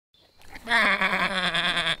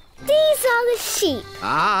These are the sheep.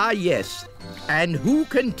 Ah, yes. And who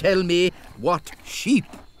can tell me what sheep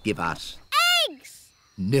give us? Eggs!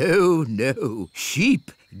 No, no.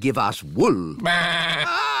 Sheep give us wool.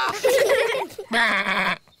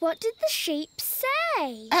 What did the sheep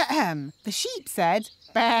say? The sheep said,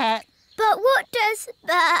 "Bah." But what does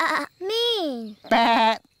 "bah" mean?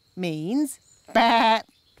 Bah means bah.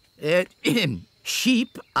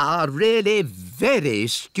 Sheep are really very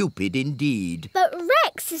stupid indeed. But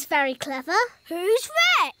Rex is very clever. Who's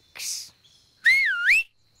Rex?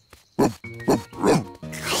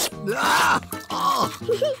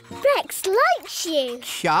 Rex likes you.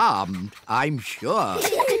 Charmed, I'm sure.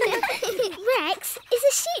 Rex is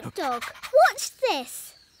a sheepdog. Watch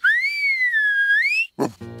this.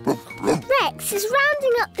 Rex is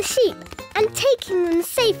rounding up the sheep and taking them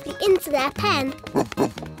safely into their pen.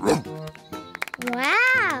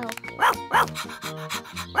 Wow!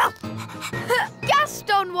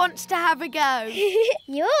 Gaston wants to have a go.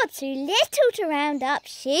 You're too little to round up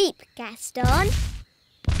sheep, Gaston.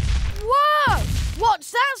 Whoa! What's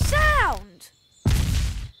that sound?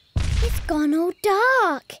 It's gone all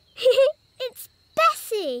dark. It's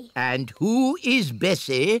Bessie. And who is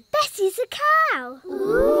Bessie? Bessie's a cow.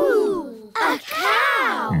 Ooh! A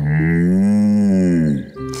cow!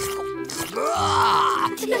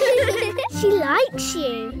 She likes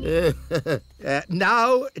you.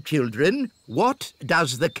 Now, children, what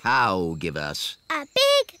does the cow give us? A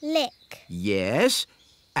big lick. Yes,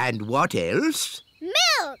 and what else?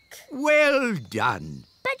 Milk. Well done.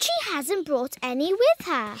 But she hasn't brought any with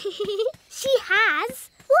her. She has.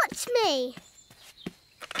 Watch me.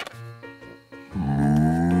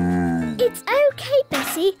 It's okay,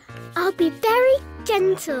 Bessie. I'll be very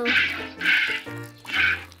gentle.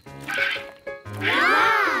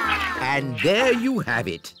 Wow! And there you have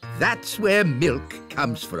it. That's where milk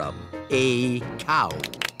comes from. A cow.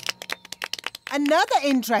 Another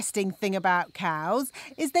interesting thing about cows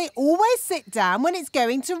is they always sit down when it's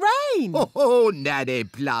going to rain. Oh, Nanny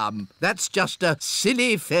Plum, that's just a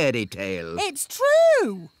silly fairy tale. It's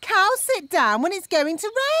true. Cows sit down when it's going to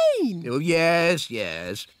rain. Oh, yes,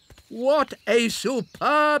 yes. What a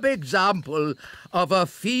superb example of a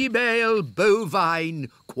female bovine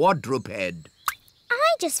quadruped.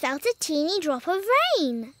 I just felt a teeny drop of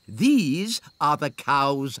rain. These are the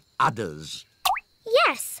cow's udders.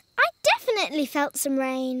 Yes, I definitely felt some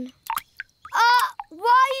rain.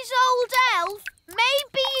 Wise old elf,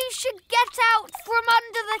 maybe you should get out from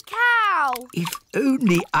under the cow. If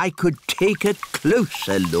only I could take a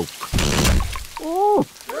closer look. Oh!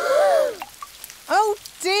 Oh,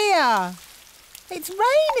 dear. It's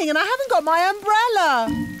raining and I haven't got my umbrella.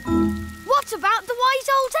 What about the wise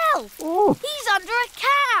old elf? Oh. He's under a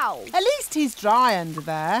cow. At least he's dry under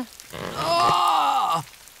there.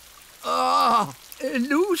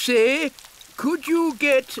 Lucy, could you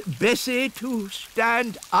get Bessie to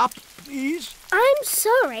stand up, please? I'm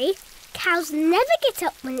sorry. Cows never get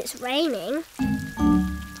up when it's raining.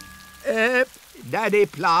 Daddy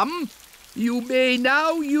Plum, you may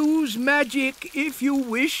now use magic if you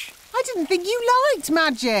wish. I didn't think you liked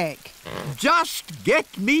magic. Just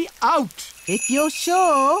get me out. If you're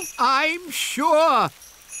sure. I'm sure.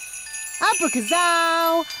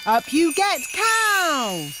 Abracazoo, up you get,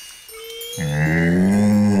 cow.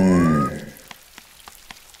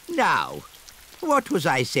 Now, what was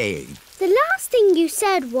I saying? The last thing you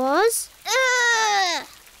said was... Ugh!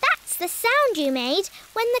 That's the sound you made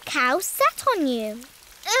when the cow sat on you.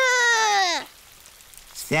 Ugh!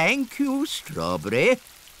 Thank you, Strawberry.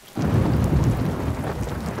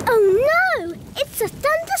 Oh no! It's a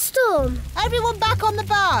thunderstorm! Everyone back on the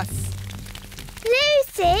bus.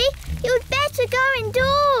 Lucy, you'd better go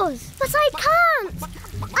indoors. But I can't.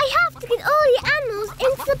 I have to get all the animals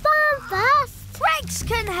into the barn first. Rex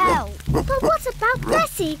can help. But what about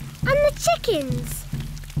Bessie and the chickens?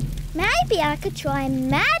 Maybe I could try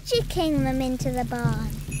magicking them into the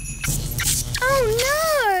barn. Oh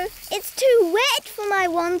no! It's too wet for my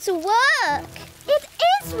wand to work. It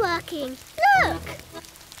is working. Look!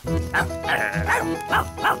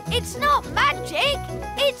 It's not magic.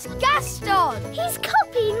 It's Gaston. He's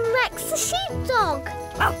copying Rex the sheepdog.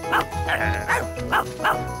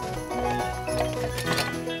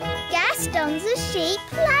 Gaston's a sheep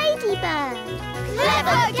ladybird.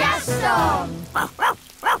 Clever Gaston.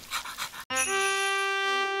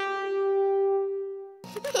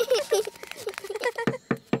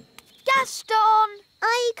 Gaston.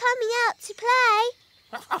 Are you coming out to play?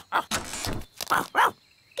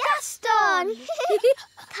 Gaston!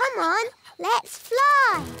 Come on, let's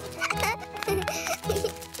fly.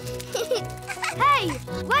 Hey,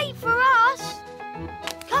 wait for us.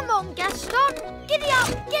 Come on, Gaston. Giddy up,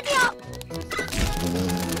 giddy up.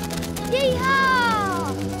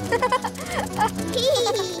 Yee-haw!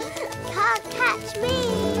 Can't catch me.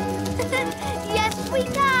 Yes, we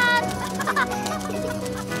can.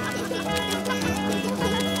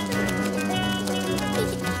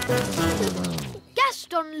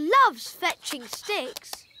 Gaston loves fetching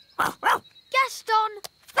sticks. Gaston,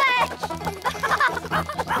 fetch!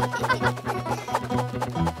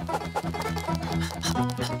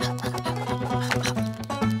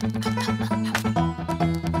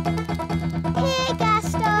 Here,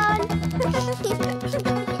 Gaston.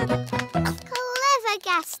 Clever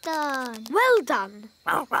Gaston. Well done.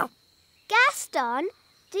 Gaston,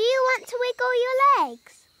 do you want to wiggle your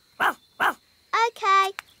legs? OK,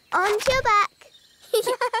 onto your back.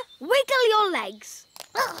 Wiggle your legs.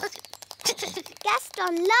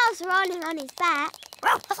 Gaston loves rolling on his back.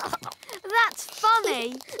 That's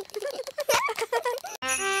funny.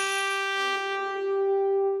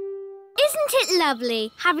 Isn't it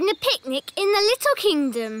lovely having a picnic in the Little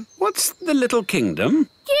Kingdom? What's the Little Kingdom?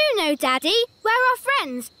 You know, Daddy, where our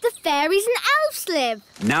friends, the fairies and elves, live.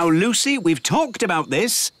 Now, Lucy, we've talked about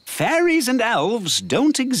this. Fairies and elves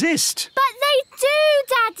don't exist. But they do,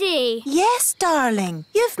 Daddy. Yes, darling.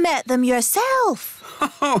 You've met them yourself.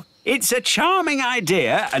 Oh, it's a charming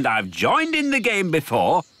idea, and I've joined in the game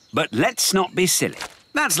before, but let's not be silly.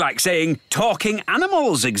 That's like saying talking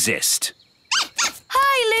animals exist.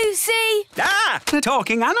 Hi, Lucy. Ah, a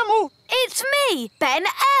talking animal. It's me, Ben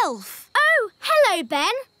Elf. Oh, hello,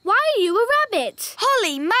 Ben. Why are you a rabbit?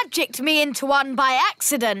 Holly magicked me into one by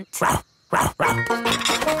accident.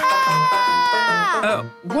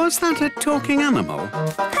 Was that a talking animal?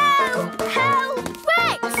 Help! Help!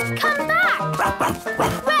 Rex, come back!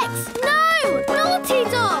 Rex, no! Naughty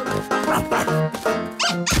dog!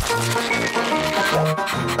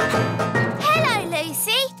 Hello,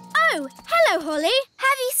 Lucy. Oh, hello, Holly.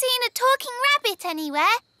 Have you seen a talking rabbit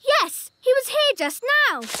anywhere? Yes, he was here just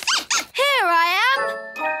now. Here I am.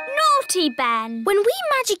 Naughty Ben. When we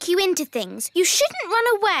magic you into things, you shouldn't run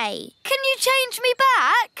away. Can you change me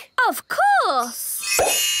back? Of course.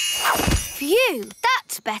 Phew,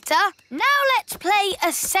 that's better. Now let's play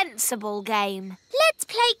a sensible game. Let's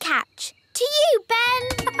play catch. To you, Ben.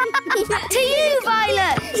 To you,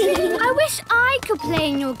 Violet. I wish I could play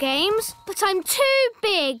in your games, but I'm too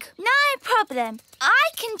big. No problem.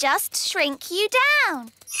 I can just shrink you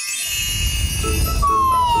down.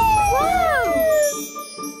 Whoa!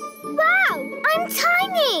 Wow, I'm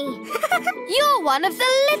tiny. You're one of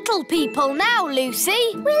the little people now,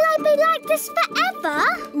 Lucy. Will I be like this forever?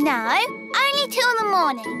 No, only till the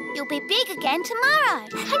morning. You'll be big again tomorrow.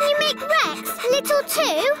 Can you make Rex little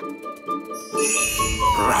too?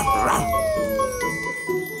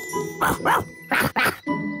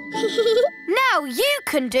 Now you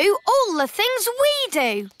can do all the things we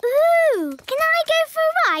do. Ooh, can I go for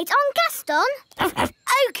a ride on Gaston?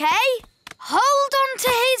 OK. Hold on to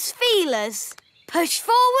his feelers. Push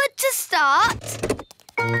forward to start.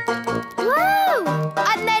 Whoa!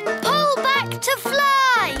 And then pull back to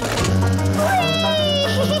fly.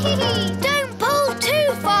 Whee! Don't pull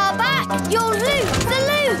too far back. You'll lose the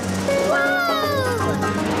loop. Whoa!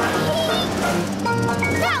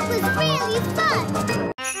 That was really fun.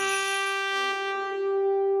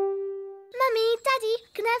 Mummy, Daddy,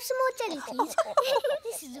 can I have some more jelly, please?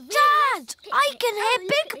 This is a really Dad, I can hear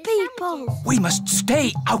big people. We must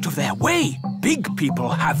stay out of their way. Big people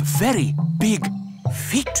have very big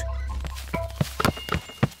feet.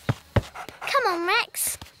 Come on,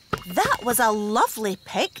 Rex. That was a lovely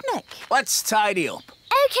picnic. Let's tidy up.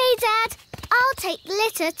 OK, Dad. I'll take the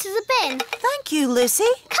litter to the bin. Thank you,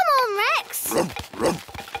 Lucy. Come on, Rex.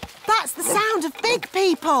 That's the sound of big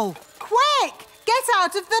people. Quick, get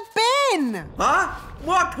out of the bin. Huh?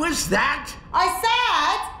 What was that? I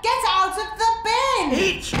said, get out of the bin.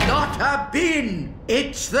 It's not a bin.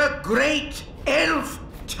 It's the Great Elf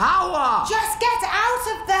Tower. Just get out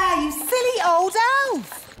of there, you silly old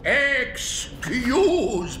elf.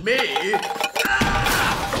 Excuse me.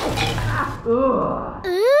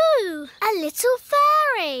 Ooh, a little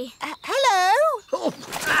fairy. Hello.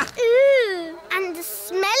 Ooh, and a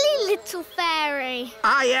smelly little fairy.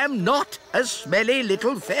 I am not a smelly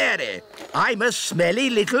little fairy. I'm a smelly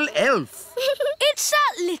little elf. It's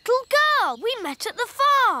that little girl we met at the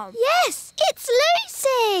farm. Yes, it's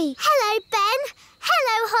Lucy. Hello, Ben.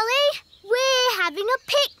 Hello, Holly. We're having a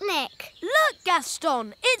picnic. Look,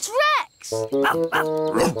 Gaston, it's Rex.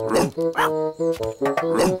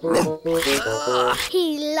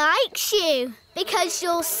 He likes you because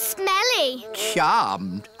you're smelly.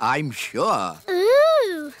 Charmed, I'm sure.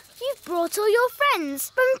 Ooh, you've brought all your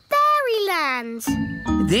friends from fairyland.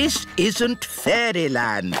 This isn't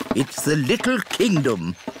fairyland. It's the little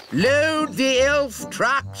kingdom. Load the elf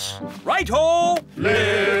trucks. Right-ho!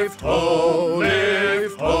 Lift ho,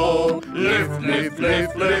 lift ho, lift, lift,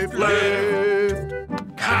 lift, lift.